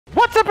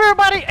What's up,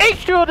 everybody?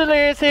 H2O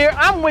Delirious here.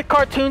 I'm with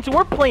Cartoonz, and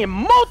we're playing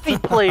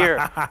multiplayer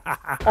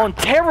on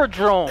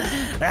Terrordrome.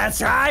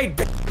 That's right.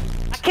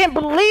 I can't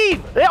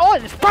believe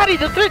it's Friday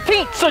the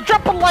 13th. So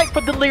drop a like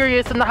for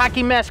Delirious and the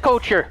hockey mask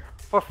culture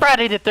for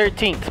Friday the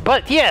 13th.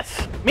 But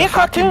yes, me and Cartoonz.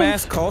 Hockey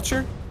mask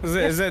culture?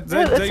 Is that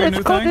your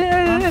new thing?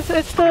 It's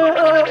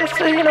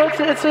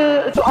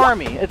an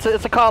army. It's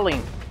a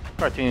calling.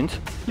 Cartoonz.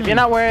 If you're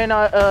not wearing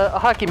a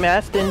hockey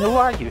mask, then who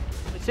are you?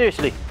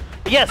 Seriously.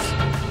 But yes.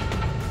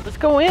 Let's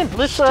go in.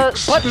 Let's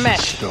button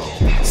match.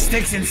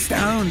 Sticks and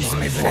stones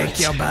may break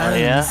your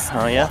bones.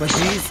 Oh yeah. But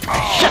these.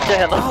 Shut the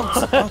hell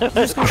up. You're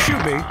just gonna shoot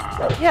me.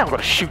 Yeah, I'm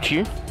gonna shoot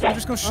you. You're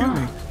just gonna shoot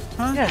me.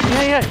 Huh?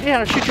 Yeah.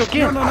 I'll shoot you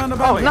again. No.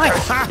 Oh,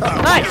 nice.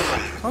 Nice.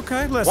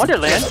 Okay, listen.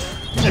 Wonderland.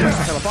 Get the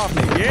hell up off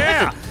me.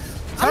 Yeah.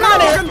 I'm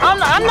not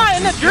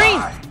in a dream.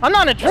 I'm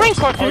not in a dream,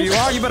 Cartoonz. Oh, you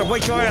are? You better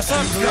wake your ass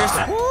up.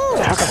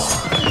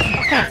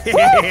 Okay.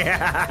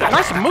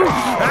 Nice move.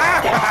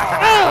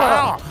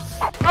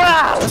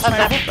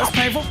 That's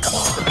painful.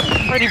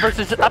 Freddy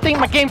versus. I think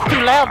my game's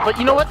too loud, but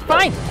you know what's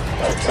fine.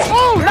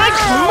 Oh, nice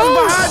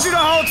move! Behind you the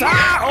whole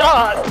time.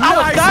 I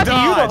was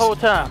dodging you the whole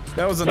time.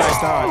 That was a nice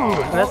dodge.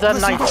 That's a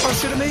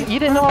nice. You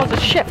didn't know I was a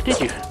chef, did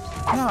you? No,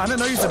 I didn't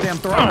know you was a damn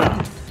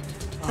throwman.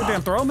 You a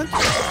damn throwman?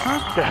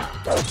 Huh?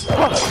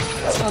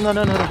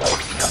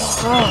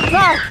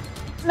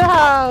 No.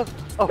 No.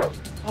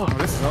 Oh,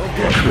 this is so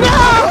good.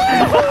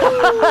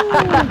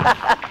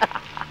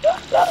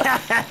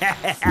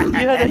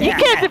 You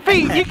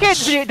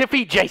can't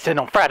defeat Jason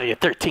on Friday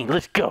the 13th.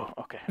 Let's go.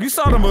 Okay. You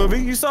saw the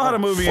movie. You saw how the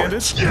movie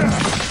ended.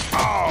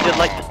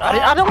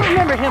 I don't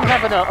remember him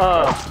having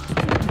a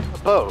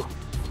bow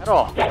at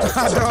all. I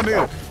don't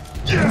either.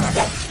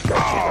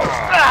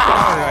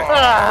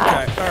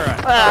 Alright.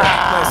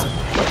 Listen.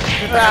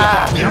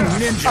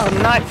 Oh,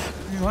 nice.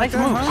 Like Nice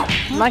moves. Huh?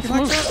 Nice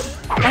moves.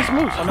 Nice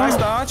moves. A nice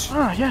dodge.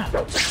 Oh, yeah.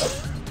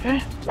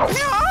 Okay.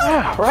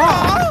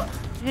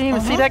 You didn't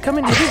even see that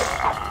coming, did you?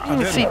 You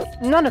didn't see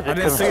none of it. I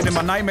didn't see it in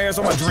my nightmares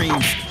or my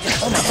dreams.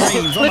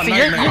 Listen,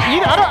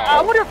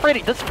 I wonder if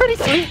Freddy. Does Freddy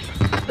sleep?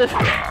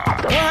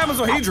 What happens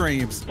when he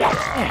dreams?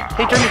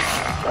 He dreams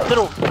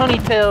little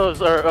ponytails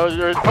or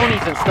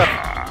ponies and stuff.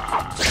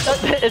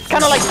 It's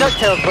kind of like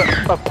DuckTales,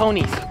 but of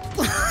ponies.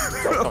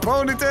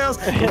 Ponytails.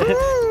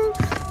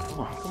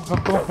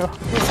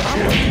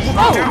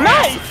 Oh,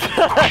 nice!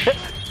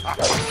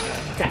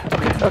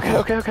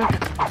 Okay.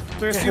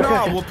 There's, you know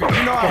I'll whoop you.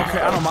 You know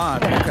okay, I don't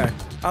mind. Okay.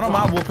 I don't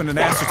mind whooping an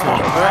ass or two. Oh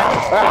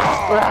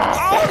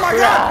my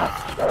god!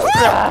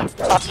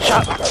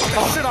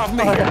 Shit off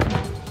me.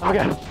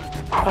 Okay.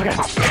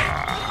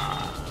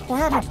 What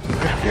happened?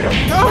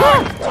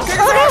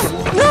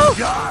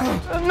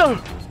 No!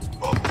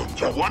 Welcome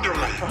to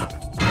Wonderland.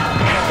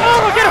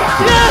 Oh, get him!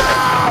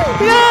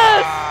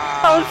 Yes!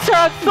 I was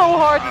trying so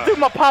hard to do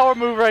my power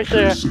move right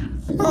there.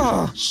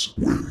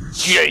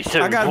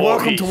 Jason I got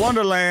Welcome to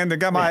Wonderland and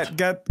got I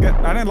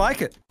didn't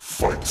like it.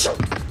 Fight. You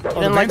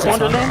didn't like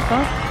Wonderland,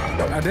 huh?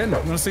 I didn't.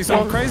 Want to see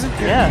something crazy?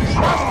 Yeah.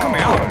 Come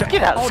here.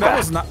 Get out of the that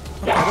was not.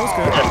 Okay, that was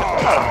good.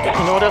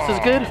 You know what else is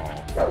good?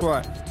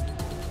 What?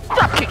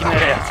 Stop kicking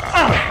that ass.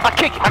 I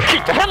kick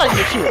the hell out of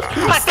your shit.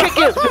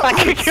 I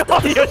kick you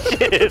all your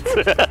shit.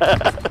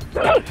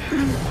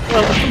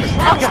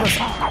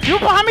 You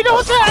behind me the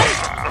whole time?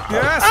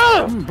 Yes.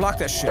 Block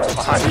that shit.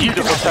 Behind you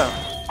the whole time.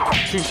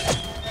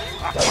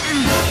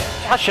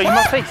 I'll show you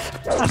my face.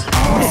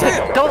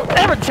 Don't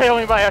ever tell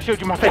anybody I showed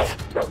you my face.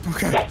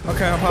 Okay, I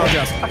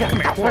apologize. Okay, come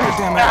here. What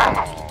damn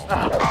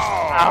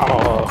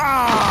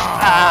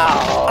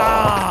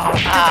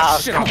Ow.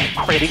 Shit on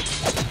Freddy.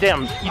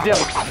 Damn, you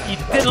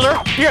diddler.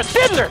 You're a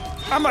diddler.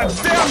 I'm a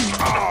damn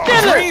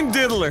dream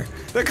diddler.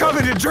 They call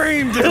me the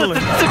dream diddler.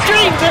 It's a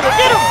dream diddler.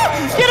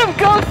 Get him,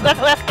 Ghost.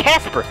 That's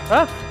Casper,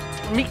 huh?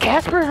 Meet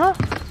Casper, huh?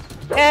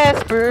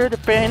 Casper, the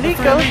friendly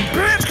ghost.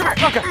 Bitch,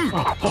 come here.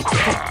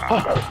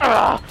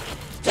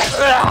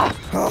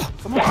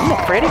 Come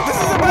on, Freddy.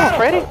 Come on,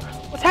 Freddy.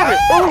 What's happening?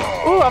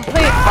 Oh, I'm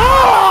playing.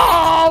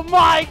 Oh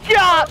my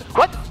God!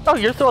 What? Oh,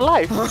 you're still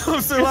alive.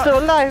 You're still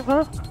alive,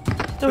 huh?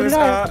 Still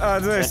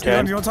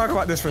alive. You want to talk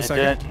about this for a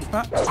second?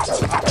 Huh?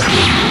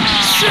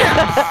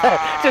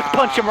 Just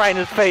punch him right in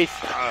his face.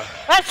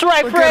 That's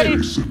right,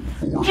 Freddy.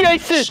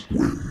 Jason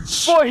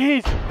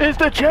Voorhees is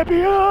the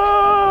champion.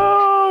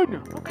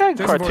 Okay,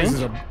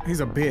 Cartoonz. He's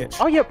a bitch.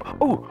 Oh, yeah.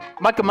 Oh,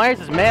 Michael Myers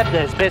is mad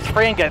that his best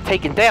friend got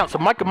taken down. So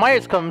Michael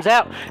Myers comes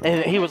out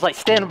and he was like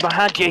standing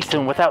behind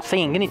Jason without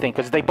saying anything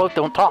because they both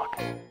don't talk.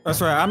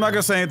 That's right. I'm not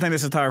going to say anything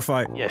this entire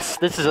fight. Yes,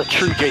 this is a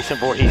true Jason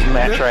Voorhees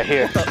match right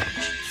here.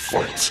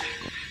 Fight.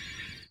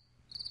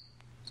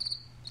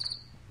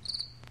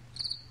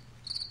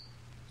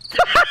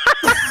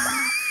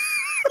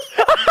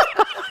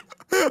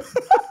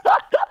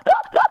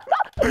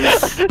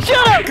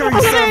 Shut up! You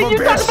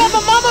talking about my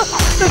mama? Is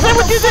that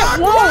what you did?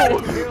 Whoa!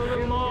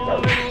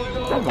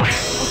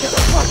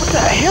 What the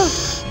hell?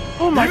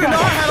 Oh my God! I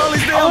had all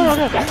these damn.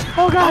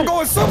 Oh God! I'm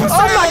going super Oh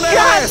my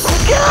God!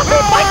 Get off me,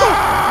 Michael!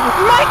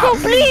 Michael,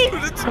 please!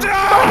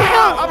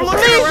 I'm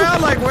looking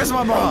around like, where's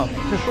my mom?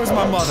 Where's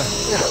my mother?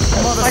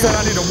 My mother said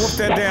I need to whoop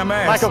that damn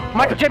ass.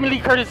 Michael, Jamie Lee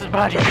Curtis is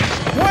behind you.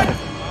 What?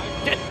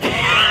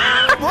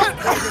 What?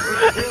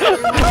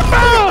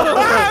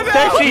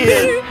 There she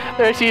is.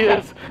 There she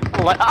is.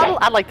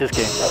 I like this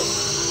game.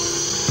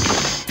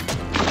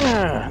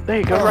 There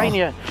you go, right in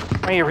your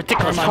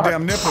ridiculous my heart.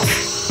 damn nipples.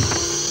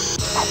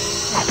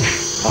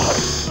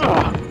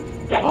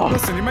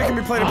 Listen, you're making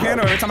me play the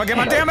piano every time I get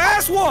my damn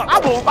ass whooped. I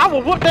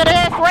will whoop that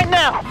ass right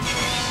now.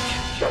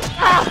 You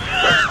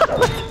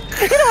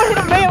don't hit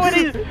a man when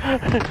he's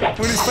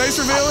face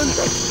revealing.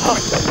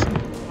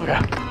 Okay.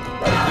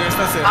 Yes,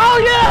 that's it. Oh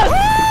yes!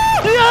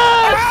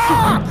 Yes!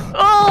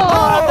 Oh,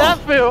 how'd that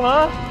feel,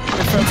 huh?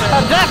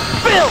 How'd that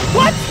feel?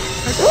 What?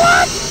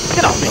 What?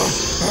 Get off me!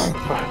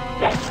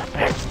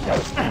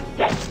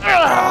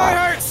 Oh, it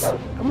hurts.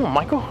 Come on,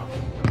 Michael.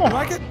 Come on. You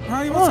like it?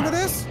 Huh? You want some of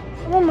this?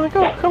 Come on,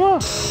 Michael. Come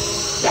on.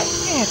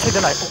 Yeah, take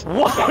the knife.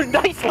 Whoa,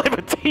 nice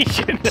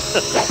levitation.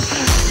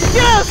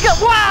 Yes,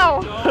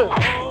 wow.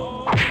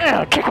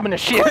 Yeah, kick him in the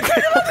shit.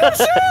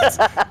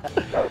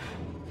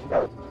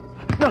 No.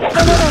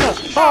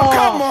 Oh,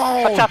 come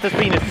on. I chopped his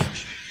penis.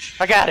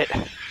 I got it.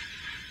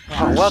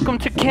 Oh, welcome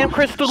to Camp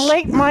Crystal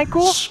Lake,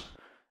 Michael.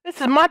 This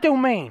is my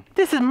domain.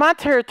 This is my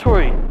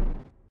territory.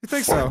 You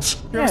think so?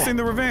 You ever seen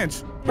The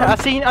Revenge? Yeah,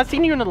 I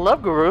seen you in the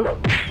Love Guru. Look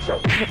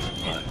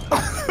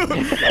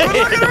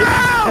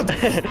around!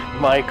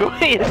 Michael,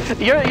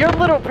 you're a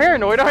little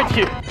paranoid, aren't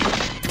you?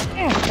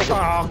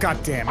 Oh,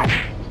 god damn it.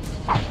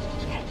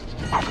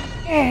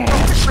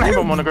 Slam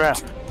him on the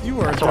ground.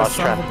 You are a son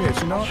of a bitch,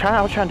 you know?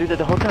 I was trying to do that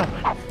the whole time.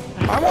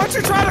 I want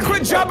you trying to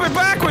quit jumping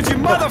backwards, you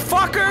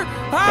motherfucker!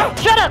 Huh?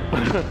 Shut up!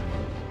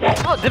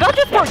 Oh, did I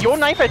just throw your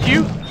knife at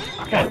you?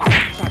 Okay.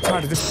 I'm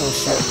tired of this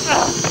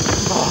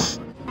bullshit.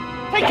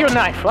 Take your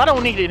knife. I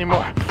don't need it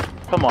anymore.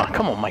 Come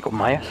on, Michael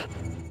Myers.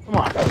 Come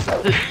on.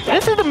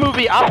 This is the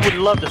movie I would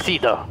love to see,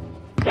 though.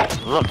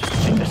 Love to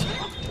see this.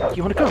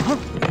 You wanna go, huh?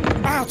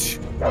 Ouch!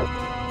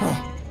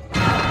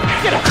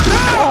 Get up!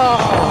 No!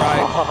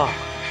 Oh.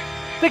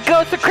 The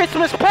Ghost of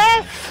Christmas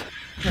Past!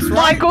 That's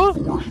right. Michael!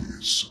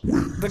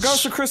 The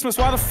Ghost of Christmas,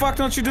 why the fuck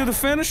don't you do the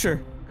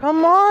finisher?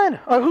 Come on!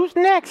 Who's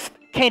next?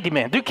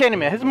 Candyman. Do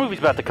Candyman. His movie's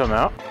about to come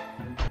out.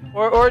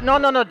 Or no.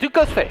 Do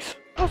Ghostface.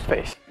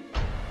 Ghostface.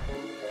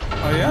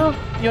 Oh yeah?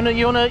 You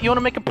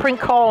wanna make a prank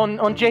call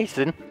on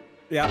Jason?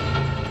 Yeah.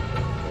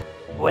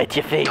 What's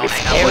your favorite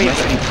scary?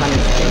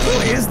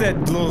 Who is that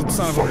little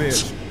son of a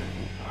bitch?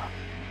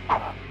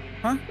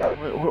 Huh?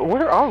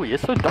 Where are we?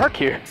 It's so dark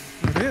here.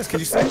 It is. Can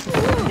you see?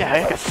 Yeah,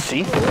 I can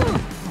see. Oh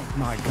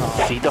my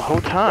god. See the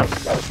whole time.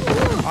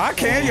 I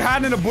can. You're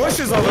hiding in the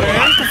bushes over there.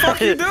 What the fuck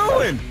are you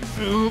doing?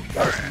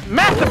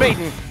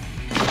 Masturbating.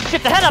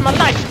 Get the head out of my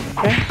life.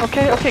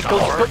 Okay. Go. It's a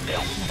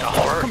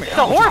horror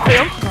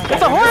film.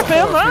 It's a horror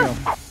film, huh?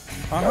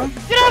 Uh-huh.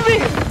 Get out of me!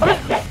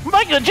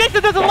 Michael,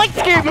 Jason doesn't like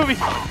scary movies.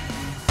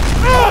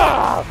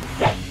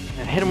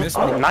 And hit him with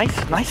nice.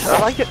 I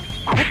like it.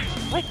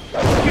 Wait.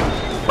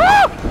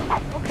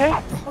 Okay.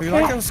 You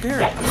like how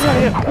scary?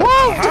 Yeah.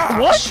 Whoa!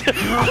 What?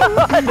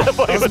 I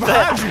was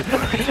behind you.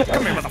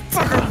 Come here,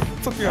 motherfucker.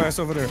 Flip your ass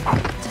over there.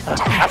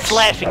 I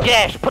slash and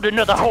gash, put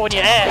another hole in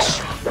your ass.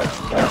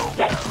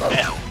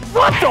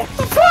 What the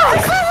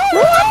fuck?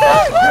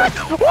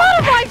 What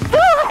have I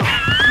done?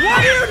 What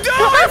are you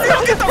doing? If you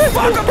don't get the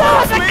fuck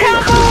above me!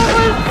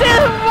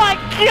 Oh my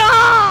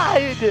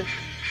god!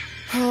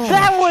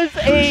 That was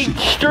a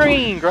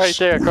string right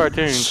there,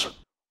 Cartoonz.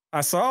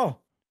 I saw.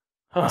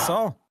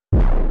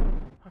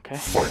 Okay.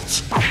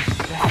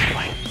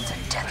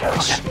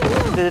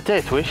 Did it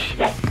death wish?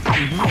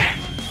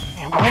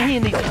 Man, why are we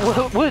in these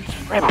woods?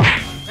 Grab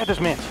this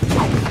man.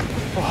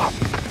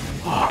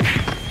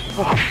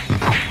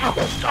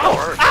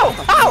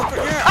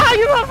 Ow!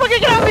 You motherfucker,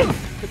 get out of me!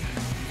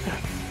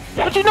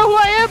 Don't you know who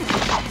I am?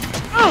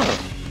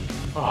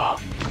 Oh,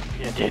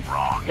 yeah, I did.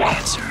 Wrong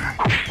answer.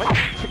 What?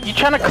 You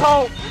trying to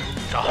call a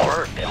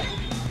horror film?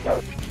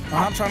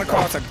 I'm trying to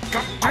call it a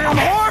goddamn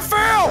horror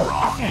film!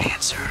 Wrong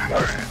answer.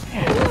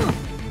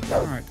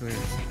 Alright, please.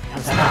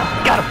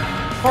 Got him!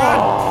 Oh.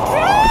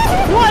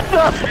 What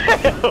the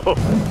hell?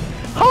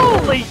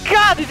 Holy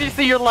God, did you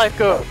see your life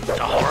go? A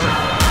horror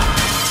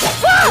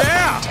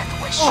Yeah!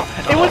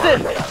 It was it!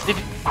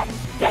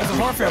 It's a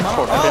horror film.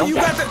 Oh, you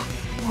got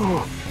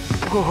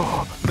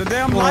the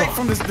damn light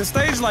from the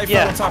stage light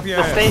fell on top of your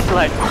ass. The stage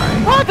light.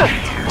 What the?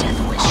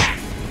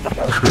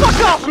 Fuck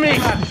off me!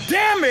 God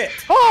damn it!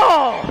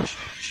 Oh!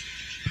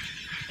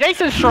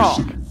 Jason's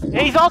strong.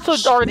 And he's also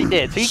already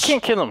dead, so you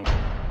can't kill him.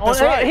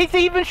 That's right. He's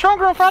even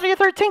stronger on Friday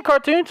the 13th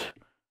Cartoonz.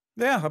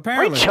 Yeah,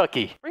 apparently. Free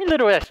Chucky. Free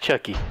little ass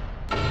Chucky.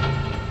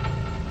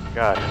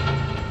 God.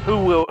 Who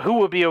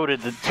will be able to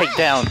take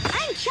down?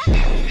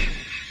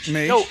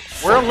 Me? No,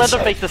 we're in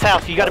Leatherface's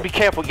house. You gotta be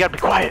careful. You gotta be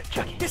quiet,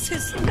 Chucky. This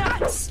is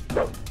nuts!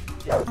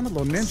 I'm a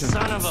little ninja.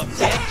 Son of a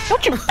bitch!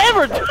 Don't you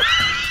ever do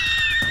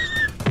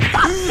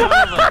Son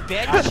of a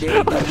bitch!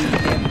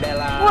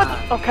 What?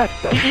 Okay.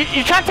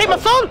 You trying to take my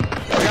soul?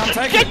 Yeah, I'm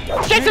taking it.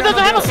 Jason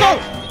doesn't have a soul!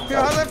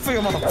 Yeah, how's that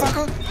feel,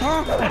 motherfucker?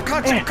 Huh?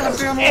 Cut your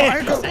goddamn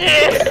ankle.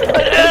 He's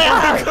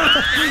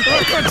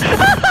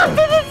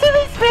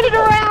spinning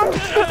around.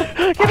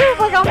 Get the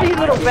fuck off me, you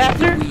little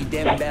bastard.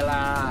 Yeah.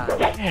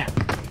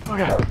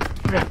 Okay.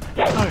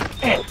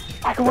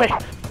 Back away.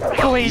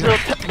 Back away, you little.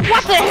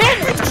 What the heck?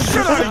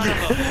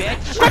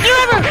 Don't you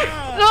ever?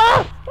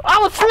 I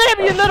will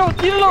slam you, little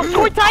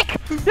toy tyke.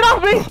 Get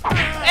off me.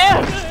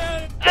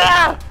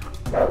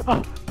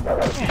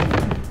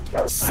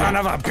 Son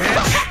of a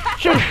bitch.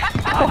 Shoot.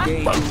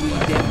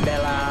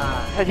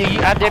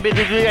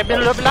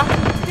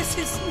 This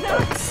is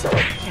nuts.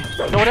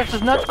 You know what else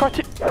is nuts,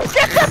 Cartoon?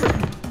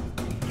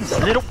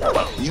 Little.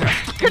 You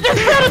just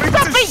said it,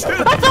 stuffy!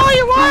 That's all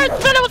you were!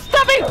 Said it was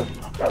stuffy!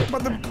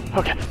 But the...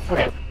 Okay.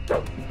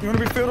 You wanna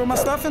be filled with my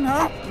stuffing,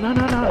 huh? No!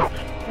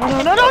 I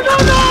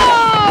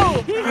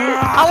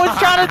was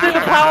trying to do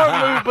the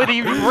power move, but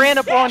he ran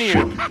up on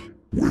you.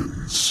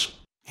 Wins.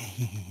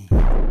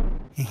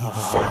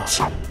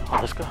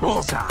 Let's go.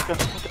 What?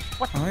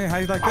 Oh, yeah, how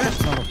you like that,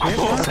 son of a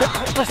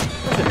bitch? Listen.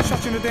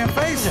 Shot you in the damn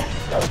face.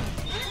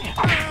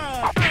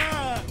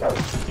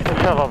 Get the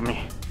hell off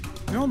me.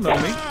 You don't know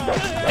me.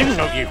 I do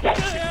know you.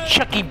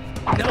 Chucky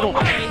little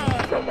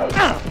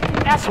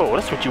asshole,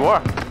 that's what you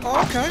are.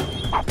 Oh, okay.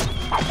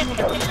 Oh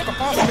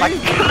my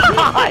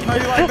God! How you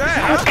like that,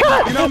 huh?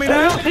 Cut! You know me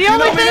now? The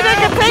only thing that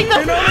can take the...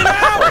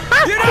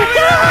 You know me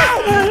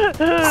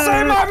now?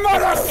 Say my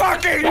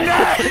motherfucking name!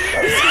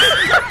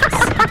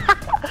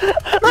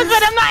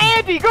 Listen, I'm not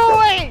Andy! Go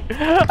away!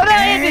 I'm not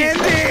Andy!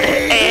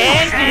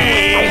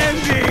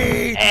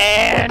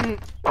 And...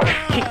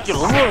 kick you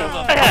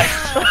little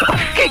ass!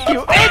 Kick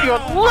you and your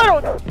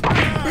little...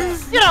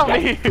 Get out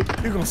of me!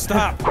 You're gonna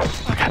stop. No!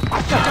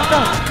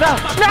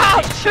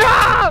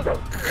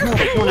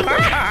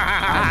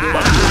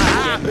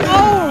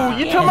 Oh,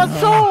 you took my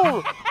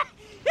soul!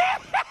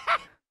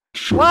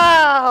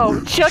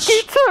 Wow!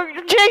 Chucky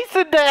took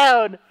Jason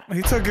down!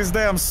 He took his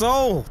damn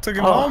soul. Took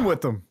him home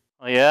with him.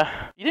 Oh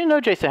yeah? You didn't know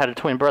Jason had a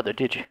twin brother,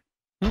 did you?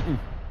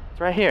 It's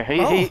right here.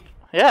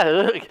 Yeah,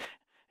 look.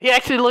 He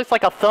actually looks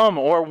like a thumb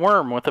or a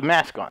worm with a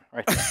mask on,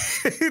 right there.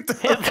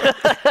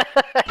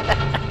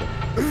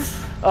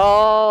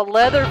 Oh,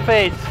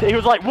 Leatherface. He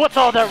was like, what's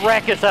all that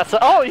racket outside?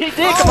 Oh, he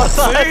did come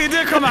outside. See, he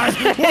did come out.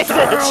 What the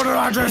hell did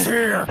I just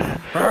hear?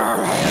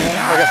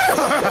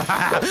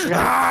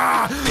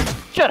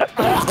 Shut up.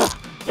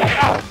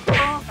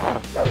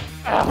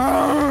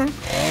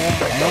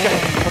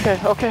 Okay.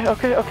 You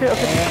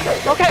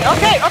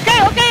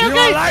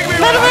don't like me,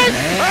 Leatherface,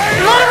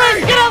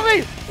 get off me.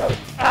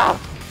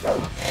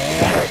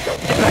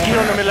 You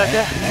don't know me like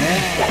that.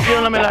 You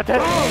don't know me like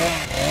that.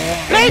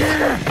 Please,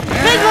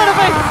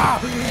 Leatherface.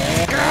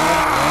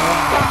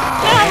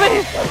 Get off me.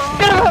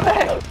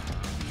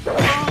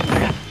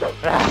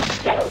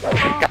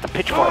 Got the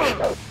pitchfork.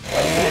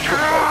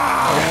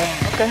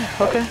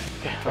 Okay.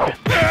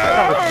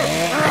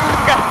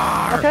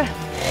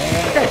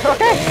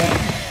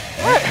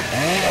 Alright.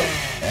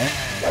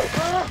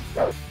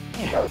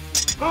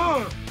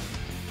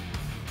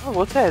 Oh,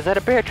 what's that? Is that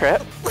a bear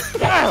trap?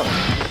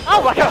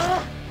 Oh my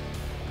God!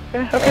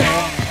 Okay.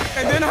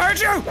 It didn't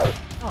hurt you!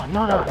 Oh,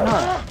 no.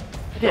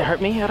 It didn't hurt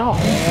me at all.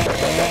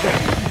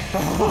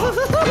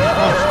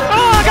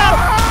 Oh God!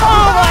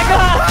 Oh my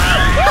God!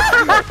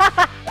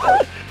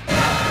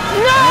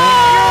 No!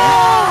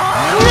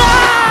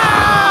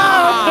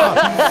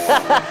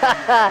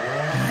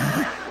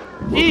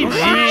 GG!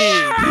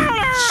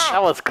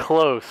 That was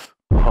close.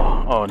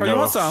 Oh no. You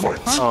want some?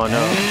 Huh? Oh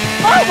no.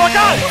 Oh my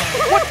God!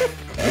 What?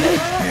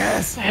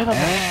 Yes. No.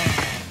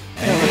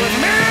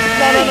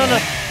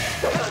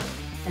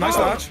 Nice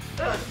dodge.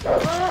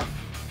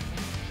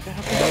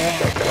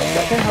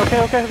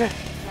 Okay.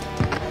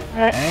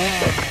 Alright.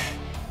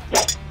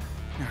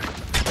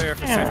 There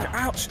for safety.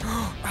 Ouch.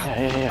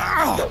 Yeah.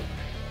 Ow.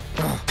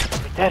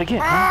 Take that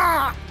again.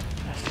 Huh?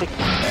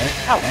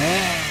 Ow.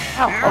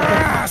 Okay.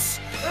 Yes.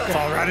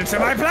 Fall right into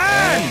my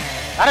plan.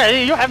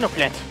 You don't have no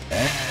plans.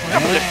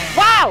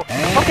 Wow!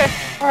 Okay,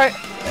 alright.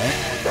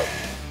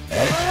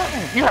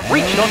 You have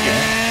reach, don't you?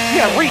 You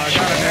have reach!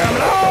 Damn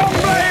long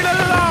blade of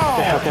law.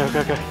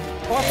 Okay.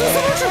 What the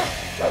solution?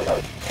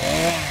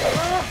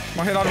 Come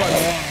on, hit all the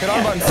buttons. Hit all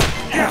the buttons.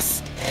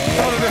 Yes!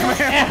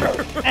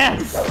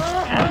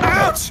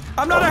 Ouch!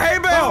 I'm not a hay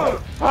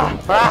bale!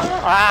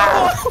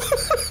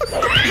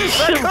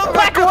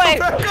 Back away!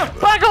 Look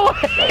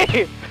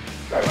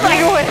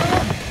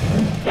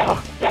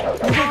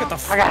at the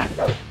fuck.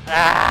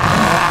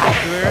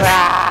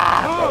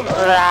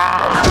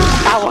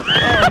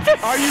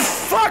 Are you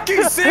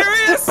fucking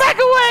serious? Back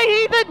away,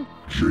 heathen!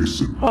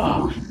 Jason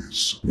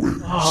Voorhees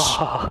wins.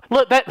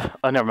 Look, that.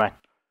 Oh, never mind.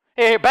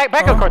 Hey, back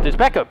up, Cartoonz.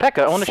 Back up.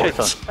 I want to show you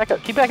something. Back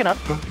up. Keep backing up.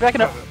 You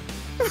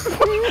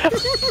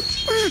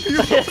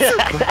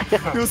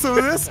want some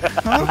of this?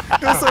 Huh?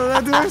 You want some of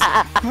that, dude?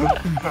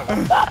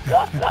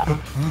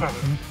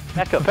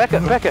 Back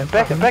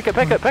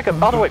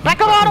up. All the way.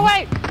 Back up all the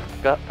way!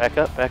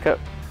 Back up.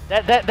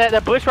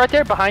 That bush right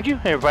there behind you,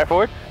 here, right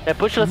forward. That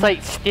bush looks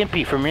like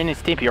Stimpy from Ren and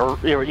Stimpy, or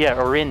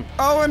Ren.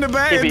 Oh, in the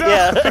back, it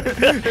does.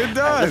 Yeah. It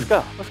does.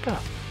 Let's go.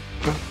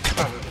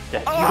 You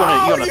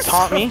gonna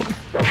taunt me? You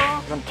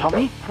gonna taunt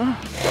me? Huh?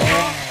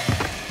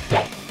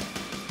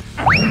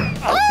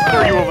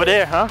 Are you over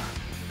there, huh?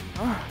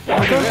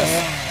 Look at this.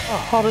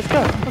 Oh, let's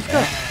go.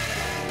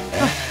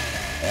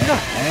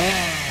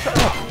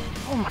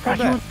 Oh my God!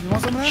 You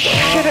want some of that?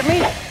 Shit at me!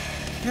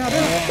 Yeah, I do.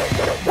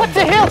 What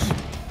the hell?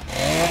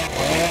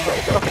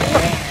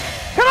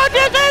 Come on,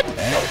 Jason!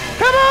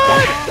 Come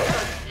on!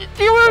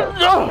 You were.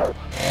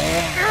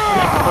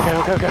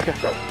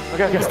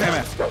 Okay. Damn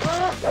ass. Okay,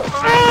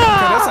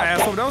 that's an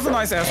asshole. That was a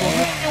nice asshole.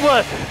 It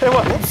was.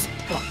 Whoops.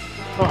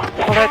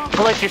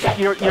 Collect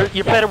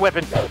your better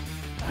weapon.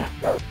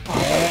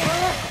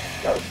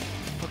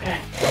 Okay.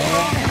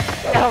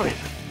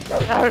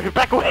 Out,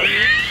 back away.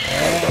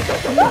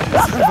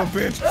 Son of a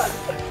bitch.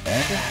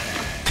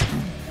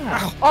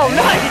 Oh,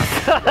 nice.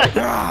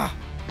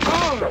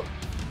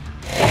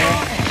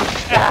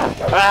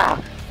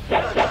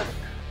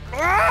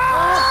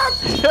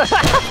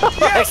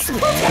 Yes!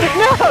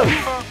 No!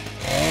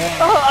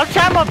 Oh, I'm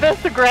trying my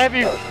best to grab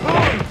you. Okay.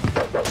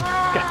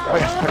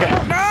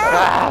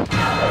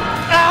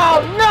 Oh,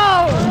 no!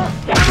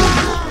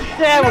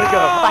 There we go.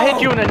 I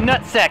hit you in the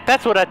nutsack.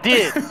 That's what I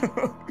did.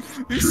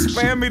 You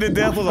spammed me to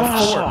death with a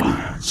fork.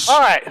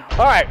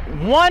 All right.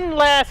 One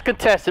last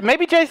contestant.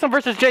 Maybe Jason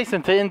versus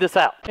Jason to end this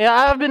out. Yeah,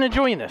 I've been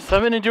enjoying this.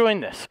 Yeah,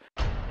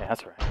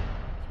 that's right.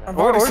 I've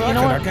already sucked it.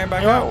 I came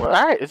back out. All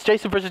right, it's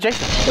Jason versus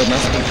Jason. They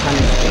must be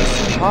punished,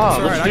 Jason. Oh, That's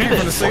let's right, do I came this.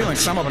 from the ceiling,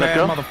 so I'm a bad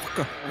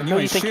motherfucker. And you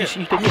You ain't think shit.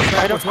 you think you're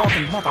straight up?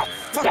 walking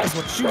motherfucker is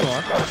what you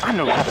are. I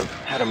know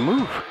how to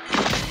move.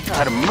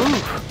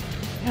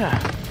 Yeah.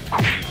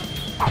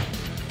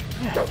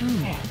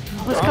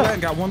 Let's All go. that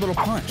got one little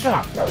punch.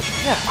 Yeah.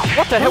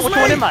 What the hell? Which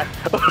one am I?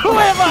 Who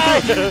am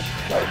I?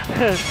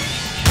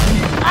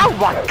 Oh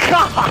my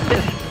God!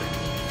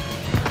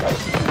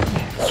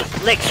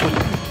 Leg sweep.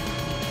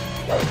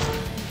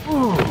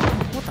 Ooh.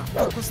 What the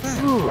fuck was that?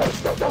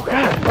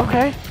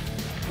 Okay.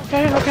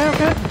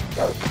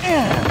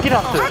 Yeah. Get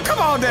off Oh, there. come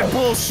on, that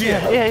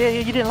bullshit. Yeah.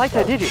 You didn't like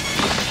that, did you?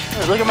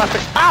 Look at my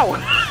face. Ow!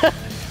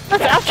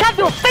 Listen, I'm trying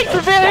to do a face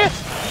reveal here.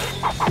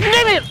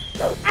 Name it.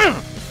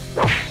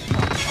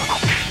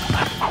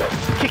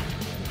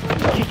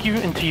 Kick you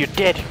into your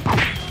dead.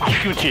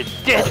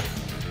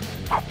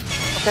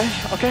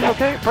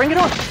 Okay. Bring it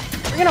on.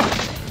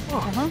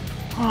 Oh, no.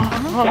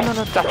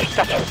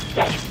 Gotcha.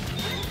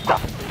 The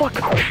fuck?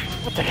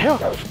 What the hell?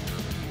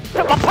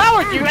 Got my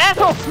powers, you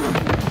asshole!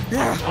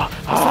 Yeah.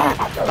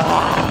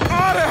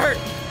 That hurt.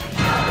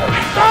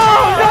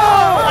 Oh no!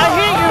 I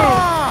hit you!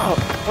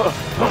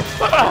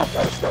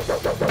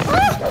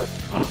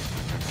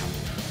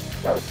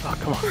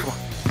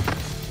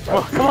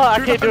 Oh, come on, I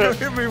can't do it.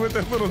 Hit me with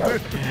that little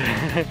dude.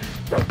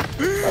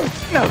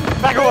 No,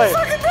 back away.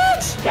 Fucking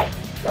bitch!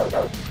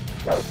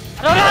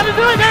 I don't know how to do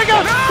it. There it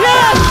goes.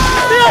 Yes!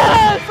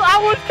 I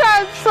was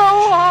trying so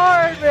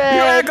hard, man.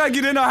 You act like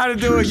you didn't know how to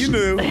do it. You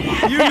knew.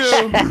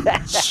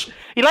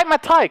 You like my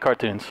tie,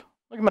 Cartoonz?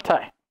 Look at my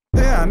tie.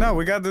 Yeah, I know.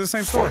 We got the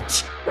same story.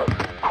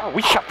 Oh,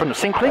 we shot from the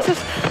same places?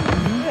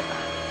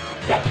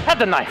 Had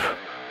the knife.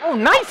 Oh,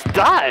 nice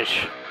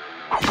dodge.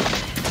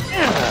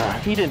 Yeah,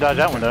 he didn't dodge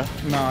that one, though.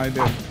 No, I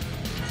didn't.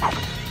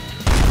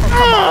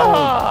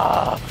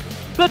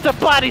 Let the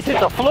bodies hit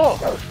the floor.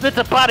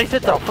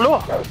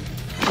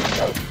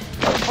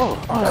 Oh,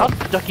 I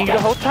was ducking you the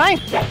whole time.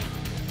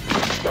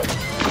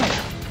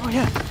 Oh,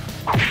 yeah.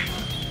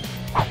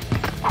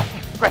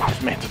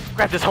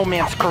 Grab this whole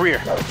man's career.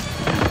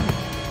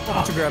 Why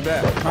don't you grab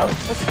that, huh?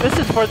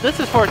 This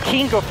is for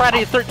King of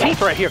Friday the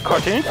 13th right here,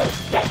 Cartoonz.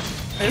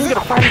 King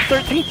of Friday the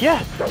 13th,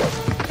 yeah.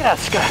 Yeah,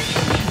 Scott.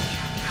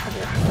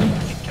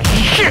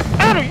 Shit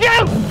out of you!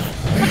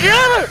 Get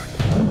out of it!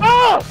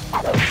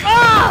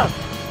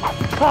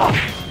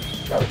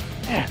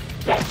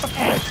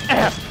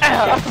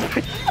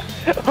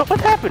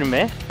 What's happening,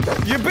 man?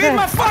 You beat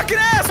my fucking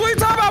ass! What are you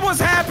talking about?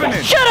 What's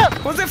happening? Shut up!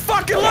 What's it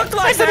fucking look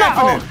like Listen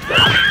happening?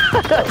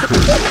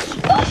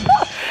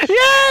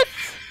 Yes!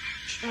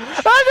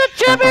 I'm the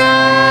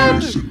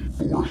champion!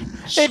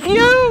 If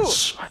you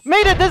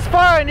made it this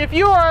far, and if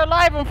you are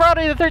alive on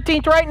Friday the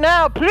 13th right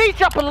now, please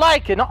drop a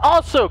like. And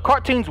also,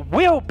 Cartoonz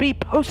will be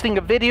posting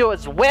a video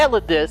as well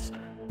of this.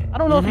 I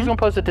don't know if he's gonna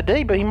post it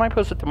today, but he might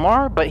post it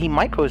tomorrow. But he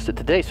might post it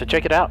today, so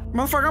check it out.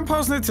 Motherfucker, I'm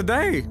posting it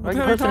today. Are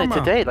you posting it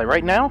today, like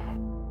right now?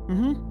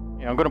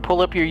 Yeah, I'm gonna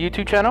pull up your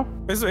YouTube channel.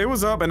 It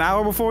was up an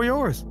hour before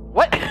yours.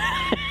 What?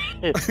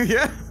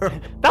 Yeah.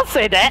 Don't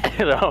say that.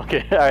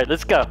 Okay, all right,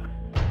 let's go.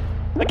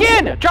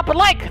 Again, drop a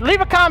like,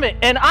 leave a comment,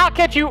 and I'll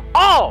catch you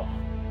all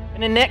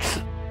in the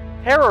next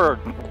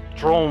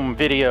Terrordrome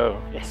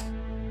video. Yes.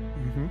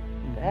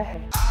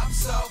 Bye. I'm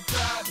so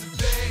proud to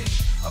be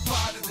a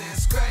part of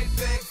this great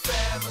big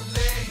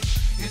family.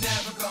 You're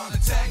never gonna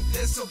take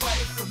this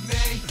away from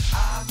me.